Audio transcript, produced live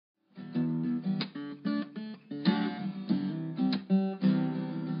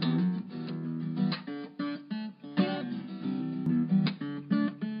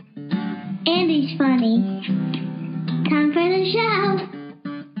Andy's funny. Time for the show.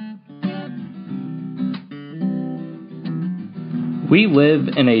 We live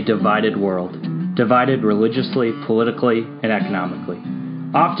in a divided world, divided religiously, politically, and economically.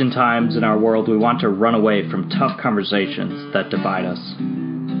 Oftentimes in our world we want to run away from tough conversations that divide us,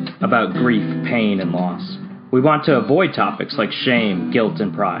 about grief, pain, and loss. We want to avoid topics like shame, guilt,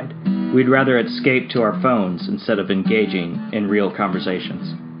 and pride. We'd rather escape to our phones instead of engaging in real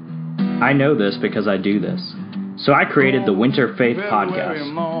conversations. I know this because I do this. So I created the Winter Faith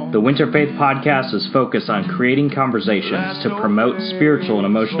Podcast. The Winter Faith Podcast is focused on creating conversations to promote spiritual and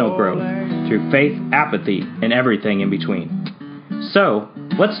emotional growth through faith, apathy, and everything in between. So,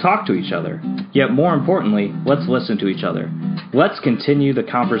 let's talk to each other. Yet more importantly, let's listen to each other. Let's continue the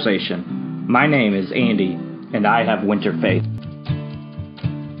conversation. My name is Andy, and I have Winter Faith.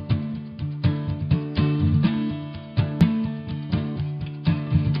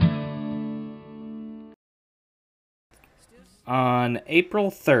 On April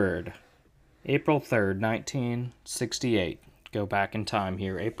 3rd, 1968, go back in time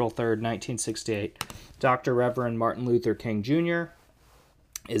here, April 3rd, 1968, Dr. Reverend Martin Luther King Jr.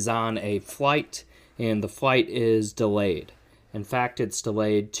 is on a flight, and the flight is delayed. In fact, it's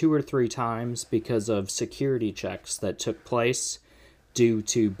delayed 2 or 3 times because of security checks that took place due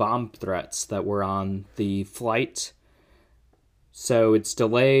to bomb threats that were on the flight. So it's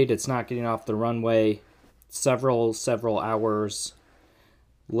delayed, it's not getting off the runway. Several hours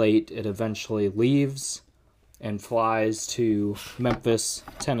late, it eventually leaves and flies to Memphis,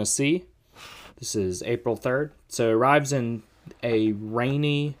 Tennessee. This is April 3rd. So it arrives in a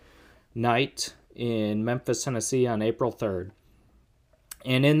rainy night in Memphis, Tennessee on April 3rd.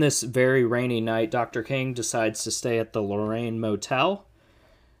 And in this very rainy night, Dr. King decides to stay at the Lorraine Motel.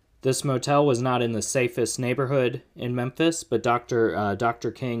 This motel was not in the safest neighborhood in Memphis, but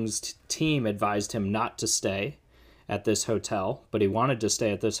Dr. King's team advised him not to stay at this hotel, but he wanted to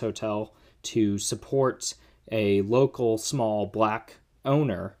stay at this hotel to support a local small black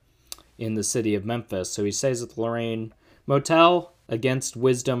owner in the city of Memphis. So he stays at the Lorraine Motel against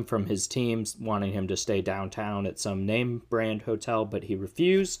wisdom from his teams, wanting him to stay downtown at some name brand hotel, but he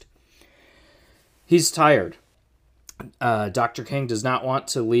refused. He's tired. Dr. King does not want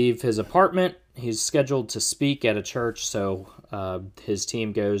to leave his apartment. He's scheduled to speak at a church, so his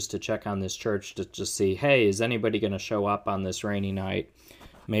team goes to check on this church to just see, hey, is anybody going to show up on this rainy night?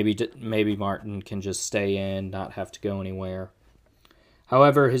 Maybe Martin can just stay in, not have to go anywhere.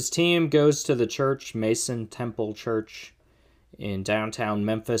 However, his team goes to the church, Mason Temple Church, in downtown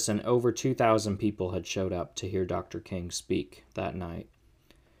Memphis, and over 2,000 people had showed up to hear Dr. King speak that night.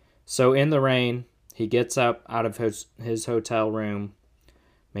 So in the rain, he gets up out of his hotel room.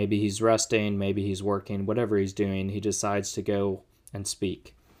 Maybe he's resting, maybe he's working, whatever he's doing, he decides to go and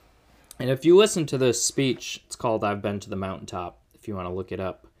speak. And if you listen to this speech, it's called I've Been to the Mountaintop, if you want to look it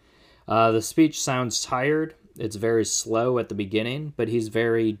up. The speech sounds tired. It's very slow at the beginning, but he's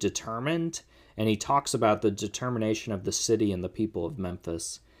very determined, and he talks about the determination of the city and the people of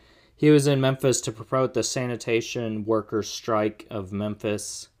Memphis. He was in Memphis to promote the sanitation workers' strike of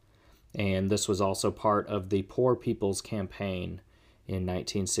Memphis, and this was also part of the Poor People's Campaign in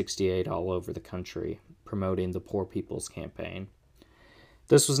 1968 all over the country, promoting the Poor People's Campaign.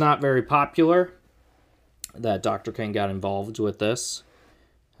 This was not very popular, that Dr. King got involved with this.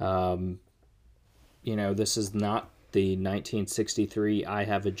 This is not the 1963 I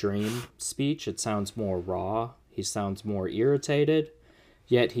Have a Dream speech. It sounds more raw. He sounds more irritated,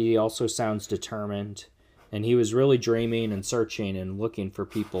 yet he also sounds determined. And he was really dreaming and searching and looking for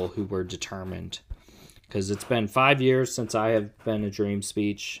people who were determined. Because it's been 5 years since I Have Been a Dream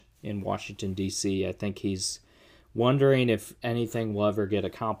speech in Washington, D.C. I think he's wondering if anything will ever get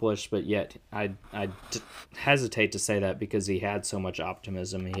accomplished, but yet I hesitate to say that because he had so much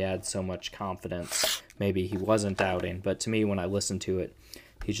optimism, he had so much confidence. Maybe he wasn't doubting, but to me, when I listen to it,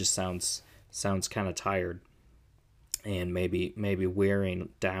 he just sounds kind of tired and maybe wearing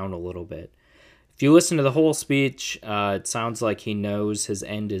down a little bit. If you listen to the whole speech, it sounds like he knows his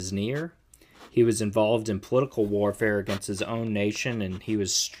end is near. He was involved in political warfare against his own nation, and he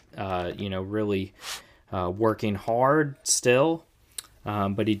was, really working hard still.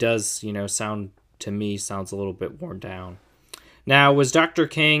 But he does, sounds a little bit worn down. Now, was Dr.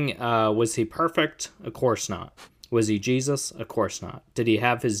 King, was he perfect? Of course not. Was he Jesus? Of course not. Did he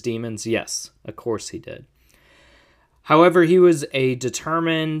have his demons? Yes, of course he did. However, he was a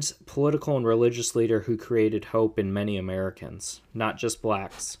determined political and religious leader who created hope in many Americans, not just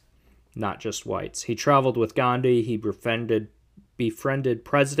blacks, not just whites. He traveled with Gandhi, he befriended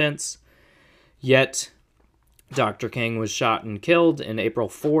presidents, yet Dr. King was shot and killed on April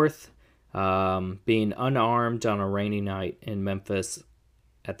 4th, being unarmed on a rainy night in Memphis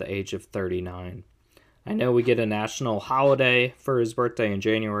at the age of 39. I know we get a national holiday for his birthday in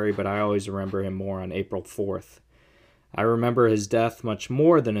January, but I always remember him more on April 4th. I remember his death much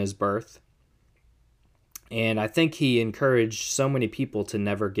more than his birth, and I think he encouraged so many people to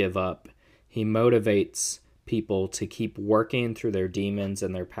never give up. He motivates people to keep working through their demons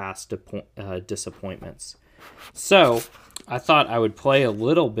and their past disappointments. So, I thought I would play a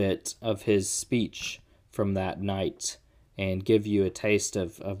little bit of his speech from that night and give you a taste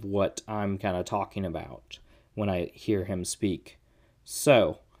of what I'm kind of talking about when I hear him speak.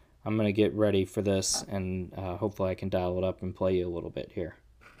 So, I'm going to get ready for this, and hopefully I can dial it up and play you a little bit here.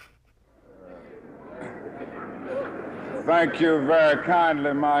 Thank you very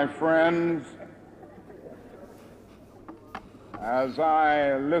kindly, my friends. As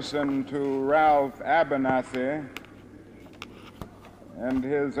I listen to Ralph Abernathy and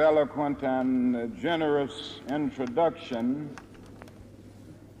his eloquent and generous introduction,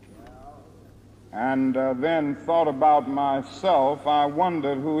 and then thought about myself, I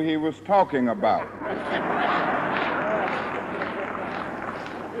wondered who he was talking about.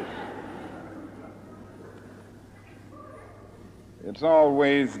 It's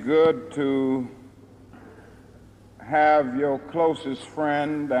always good to have your closest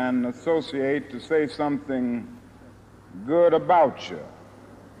friend and associate to say something good about you.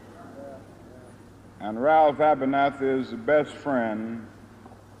 And Ralph Abernathy is the best friend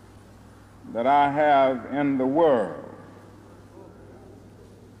that I have in the world.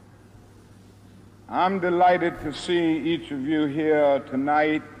 I'm delighted to see each of you here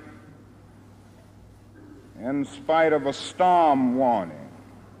tonight in spite of a storm warning.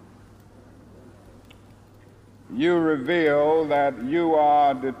 You reveal that you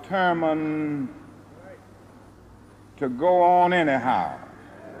are determined to go on anyhow.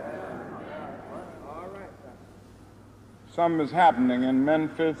 Something is happening in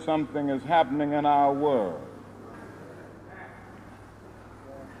Memphis, something is happening in our world.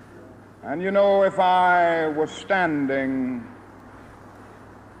 And you know, if I was standing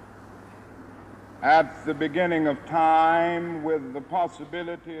at the beginning of time with the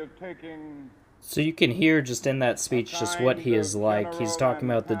possibility of taking... So you can hear just in that speech just what he is like. He's talking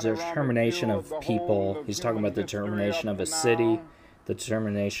about the determination of people. He's talking about the determination of a city, the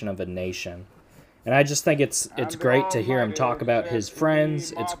determination of a nation. And I just think it's great to hear him talk about his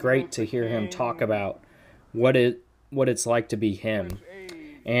friends. It's great to hear him talk about what it's like to be him.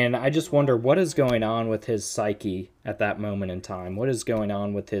 And I just wonder what is going on with his psyche at that moment in time. What is going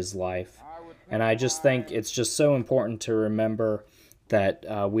on with his life? And I just think it's just so important to remember that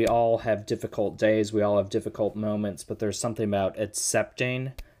we all have difficult days, we all have difficult moments, but there's something about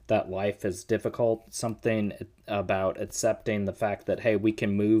accepting that life is difficult, something about accepting the fact that, hey, we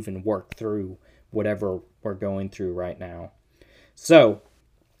can move and work through whatever we're going through right now. So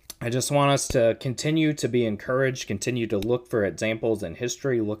I just want us to continue to be encouraged, continue to look for examples in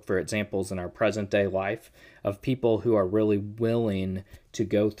history, look for examples in our present day life of people who are really willing to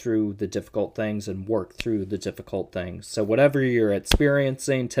go through the difficult things and work through the difficult things. So whatever you're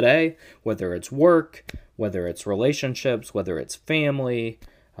experiencing today, whether it's work, whether it's relationships, whether it's family,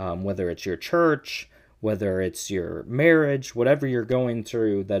 whether it's your church, whether it's your marriage, whatever you're going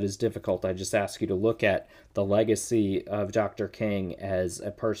through that is difficult, I just ask you to look at the legacy of Dr. King as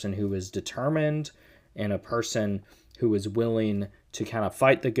a person who is determined and a person who is willing to kind of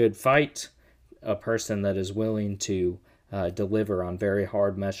fight the good fight, a person that is willing to deliver on very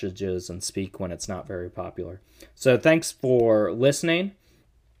hard messages and speak when it's not very popular. So thanks for listening.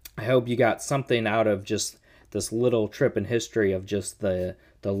 I hope you got something out of just this little trip in history of just the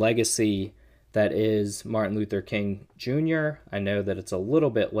legacy that is Martin Luther King Jr. I know that it's a little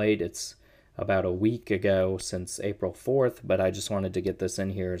bit late. It's about a week ago since April 4th, but I just wanted to get this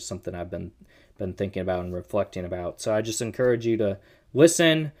in here as something I've been thinking about and reflecting about. So I just encourage you to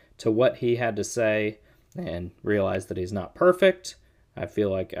listen to what he had to say and realize that he's not perfect. I feel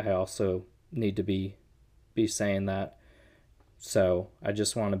like I also need to be saying that. So I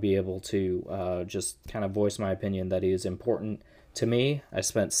just want to be able to just kind of voice my opinion that he is important to me. I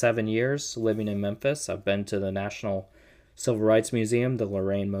spent 7 years living in Memphis. I've been to the National Civil Rights Museum, the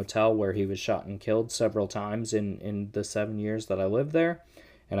Lorraine Motel, where he was shot and killed several times in the 7 years that I lived there.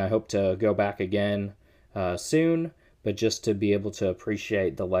 And I hope to go back again soon, but just to be able to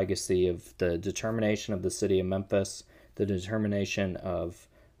appreciate the legacy of the determination of the city of Memphis, the determination of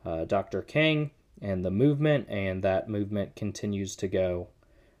Dr. King and the movement, and that movement continues to go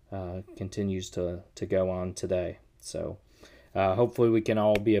on today. So hopefully we can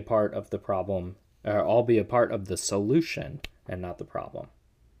all be a part of the problem, or all be a part of the solution and not the problem.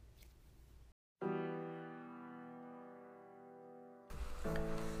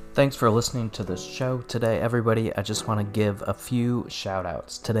 Thanks for listening to this show today, everybody. I just want to give a few shout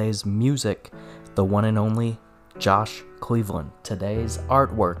outs. Today's music, the one and only Josh Cleveland. Today's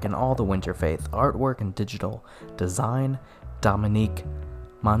artwork and all the Winter Faith artwork and digital design, Dominique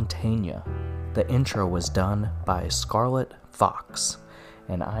Montaigne. The intro was done by Scarlett Fox.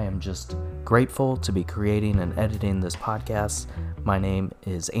 And I am just grateful to be creating and editing this podcast. My name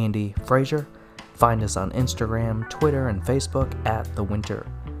is Andy Frazier. Find us on Instagram, Twitter, and Facebook at The Winter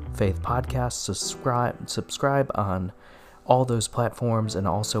Faith Podcast. Subscribe on all those platforms, and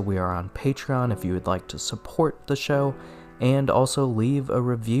also we are on Patreon if you would like to support the show, and also leave a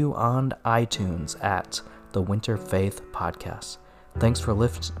review on iTunes at The Winter Faith Podcast. Thanks for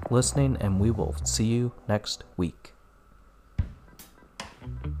listening, and we will see you next week.